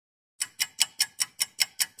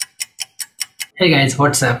Hey guys,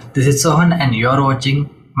 what's up? This is Sohan and you're watching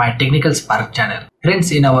my Technical Spark channel.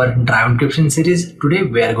 Friends, in our Drive Encryption series, today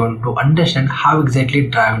we are going to understand how exactly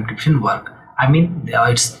Drive Encryption work.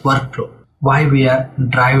 Its workflow. Why we are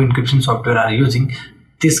Drive Encryption software are using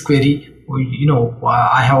this query.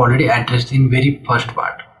 I have already addressed in very first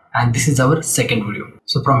part, and this is our second video.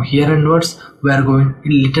 So from here onwards, we are going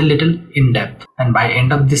little in depth, and by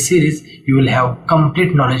end of this series, you will have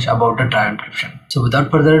complete knowledge about the Drive Encryption. So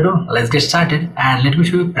without further ado, let's get started and let me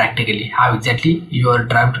show you practically how exactly your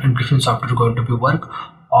Drive Encryption software is going to be work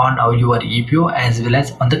on your EPO as well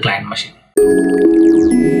as on the client machine.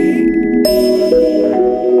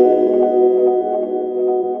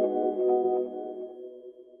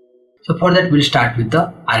 So for that, we'll start with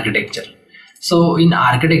the architecture. So in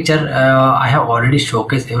architecture, I have already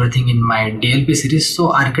showcased everything in my DLP series.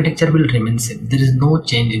 So architecture will remain same. There is no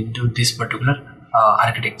change into this particular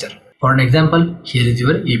architecture. For an example, here is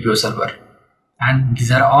your EPO server, and these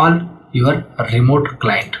are all your remote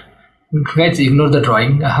client. Guys, ignore the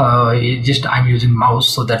drawing. I'm using mouse,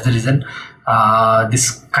 so that's the reason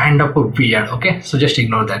this kind of weird. Okay, so just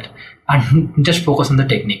ignore that and just focus on the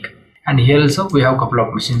technique. And here also we have a couple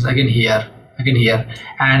of machines again here,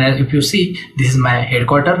 and if you see, this is my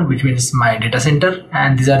headquarter, which means my data center,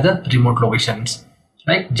 and these are the remote locations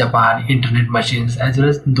like Japan, internet machines, as well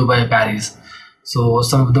as Dubai, Paris. So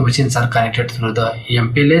some of the machines are connected through the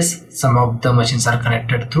MPLS, some of the machines are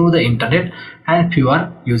connected through the internet, and few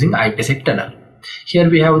are using IPsec tunnel. Here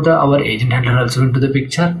we have our agent handler also into the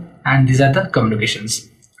picture, and these are the communications.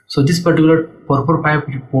 So this particular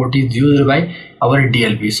 445 port is used by our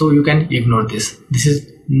DLP, so you can ignore this. This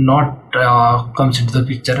is not comes into the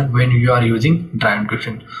picture when you are using Drive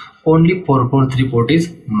Encryption. Only 443 port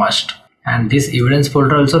is must, and this evidence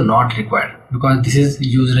folder also not required because this is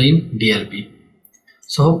used in DLP.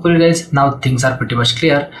 So hopefully guys, now things are pretty much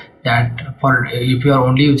clear that if you are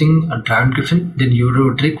only using a Drive Encryption, then you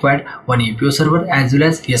would require one EPO server as well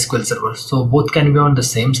as SQL server. So both can be on the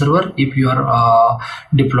same server if you are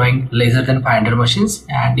deploying lesser than 500 machines,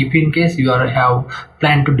 and if in case you have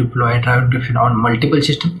planned to deploy Drive Encryption on multiple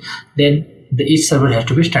systems, then each server has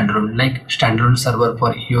to be standalone, like standalone server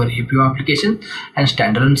for your EPO application and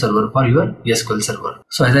standalone server for your SQL server.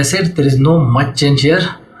 So as I said, there is no much change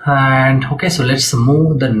here. And okay, so let's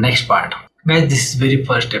move the next part. Guys, this is very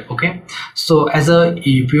first step. Okay, so as a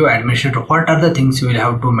EPO administrator, what are the things you will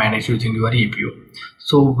have to manage using your EPO?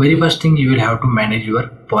 So very first thing, you will have to manage your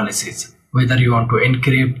policies, whether you want to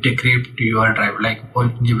encrypt, decrypt your drive, like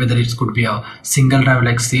whether it could be a single drive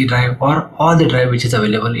like C drive or all the drive which is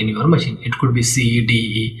available in your machine. It could be C, D,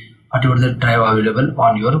 E, whatever the drive available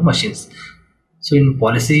on your machines. So in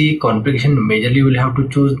policy configuration, majorly you will have to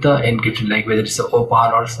choose the encryption, like whether it's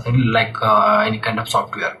open or like any kind of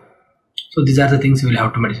software. So these are the things we will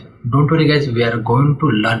have to manage. Don't worry guys, we are going to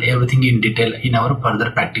learn everything in detail in our further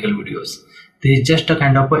practical videos. This is just a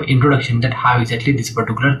kind of an introduction that how exactly this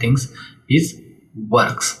particular things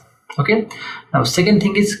works. Okay. Now second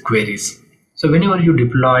thing is queries. So whenever you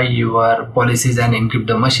deploy your policies and encrypt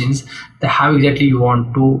the machines, how exactly you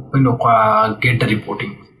want to get the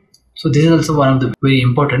reporting. So this is also one of the very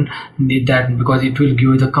important, that because it will give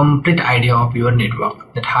you the complete idea of your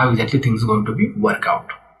network, that how exactly things are going to be work out.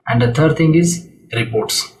 And the third thing is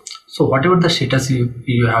reports. So whatever the status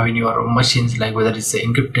you have in your machines, like whether it's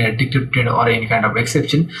encrypted, decrypted, or any kind of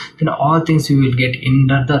exception, then all things you will get in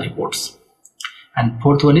the reports. And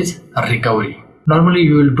fourth one is recovery. Normally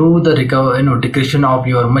you will do the decryption of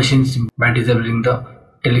your machines by disabling the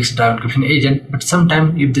Trellix Drive Encryption agent, but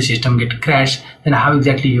sometimes if the system get crashed, then how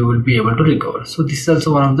exactly you will be able to recover. So this is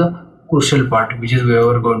also one of the crucial part which is we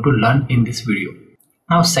are going to learn in this video.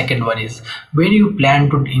 Now second one is, when you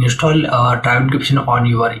plan to install Drive Encryption on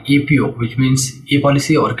your EPO, which means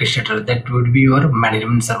e-policy orchestrator, that would be your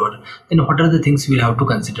management server, then what are the things we'll have to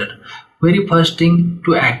consider? Very first thing,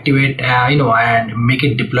 to activate and make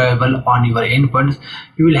it deployable on your endpoints,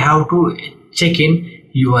 you will have to check in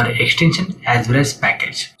your extension as well as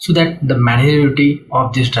package, so that the manageability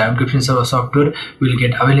of this Drive Encryption server software will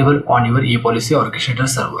get available on your e-policy orchestrator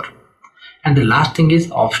server. And the last thing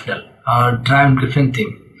is optional, Drive Encryption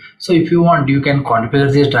theme. So if you want, you can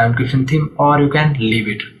configure this Drive Encryption theme or you can leave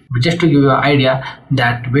it. But just to give you an idea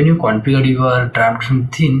that when you configure your Drive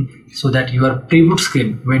Encryption theme, so that your preboot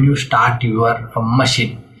screen when you start your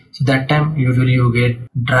machine, so that time usually you get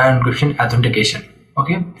Drive Encryption authentication.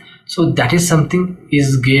 Okay, so that is something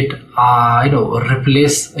is get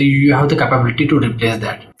replace. You have the capability to replace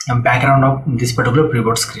that background of this particular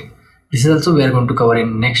preboot screen. This is also we are going to cover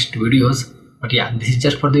in next videos. but yeah, this is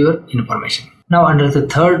just for your information. Now under the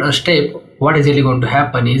third step, what is really going to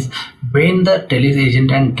happen is when the Trellix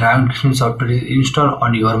agent and drive encryption software is installed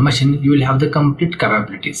on your machine, you will have the complete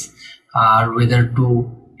capabilities, whether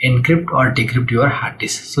to encrypt or decrypt your hard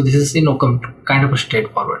disk. So this is kind of a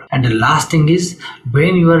straightforward. And the last thing is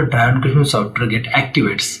when your drive encryption software get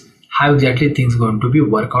activates, how exactly things going to be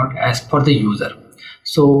work out as per the user.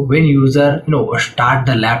 So when user start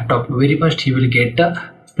the laptop, very first he will get the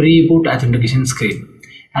pre-boot authentication screen,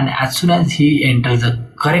 and as soon as he enters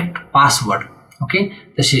the correct password, okay,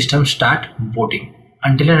 the system start booting.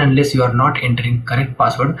 Until and unless you are not entering correct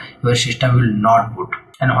password, your system will not boot.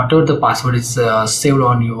 And whatever the password is saved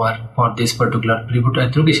on your for this particular pre-boot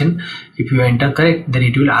authentication, if you enter correct, then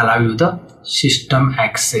it will allow you the system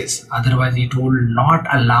access. Otherwise it will not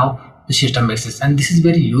allow the system access. And this is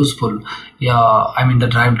very useful, the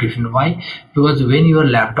drive encryption. Why? Because when your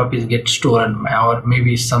laptop is get stolen, or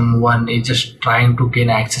maybe someone is just trying to gain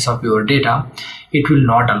access of your data, it will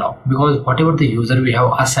not allow, because whatever the user we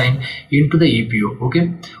have assigned into the EPO,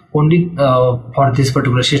 okay, only for this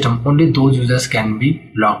particular system, only those users can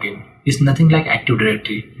be logged in. It's nothing like Active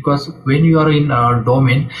Directory, because when you are in a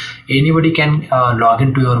domain, anybody can log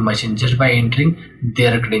into your machine just by entering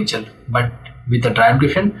their credential. But with the drive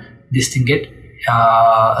encryption, this thing get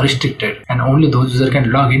restricted, and only those users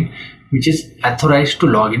can log in which is authorized to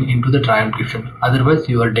log in into the drive encryption. Otherwise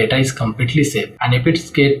your data is completely safe. And if it's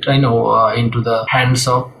get into the hands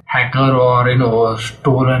of hacker or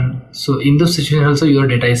stolen, so in those situations also your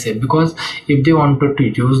data is safe, because if they wanted to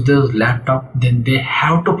use the laptop, then they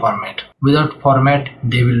have to format. Without format,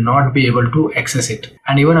 they will not be able to access it.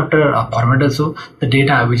 And even after a format also, the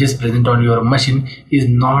data which is present on your machine is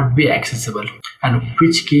not be accessible. And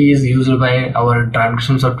which key is used by our drive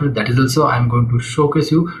encryption software, that is also I am going to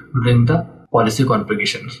showcase you during the policy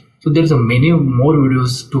configurations. So there is a many more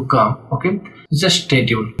videos to come, okay, just stay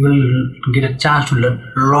tuned. You will get a chance to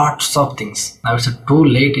learn lots of things. Now it's too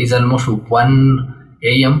late, it's almost 1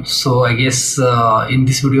 AM, so I guess in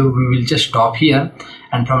this video we will just stop here,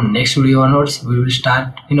 and from next video onwards we will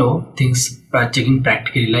start things checking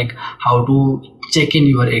practically, like how to check in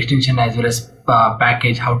your extension as well as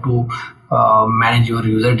package, how to manage your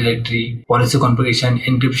user directory, policy configuration,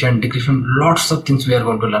 encryption, decryption, lots of things we are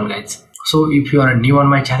going to learn, guys. So if you are new on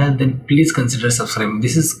my channel, then please consider subscribing.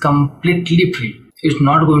 This is completely free. It's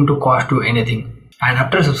not going to cost you anything. And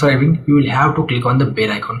after subscribing, you will have to click on the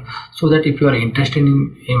bell icon, so that if you are interested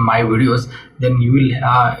in my videos, then you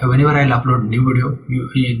will whenever I'll upload new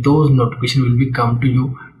video, those notifications will be come to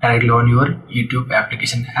you directly on your YouTube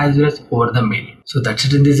application as well as over the mail. So that's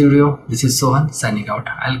it in this video. This is Sohan signing out.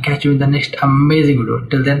 I'll catch you in the next amazing video.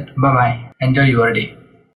 Till then, bye bye. Enjoy your day.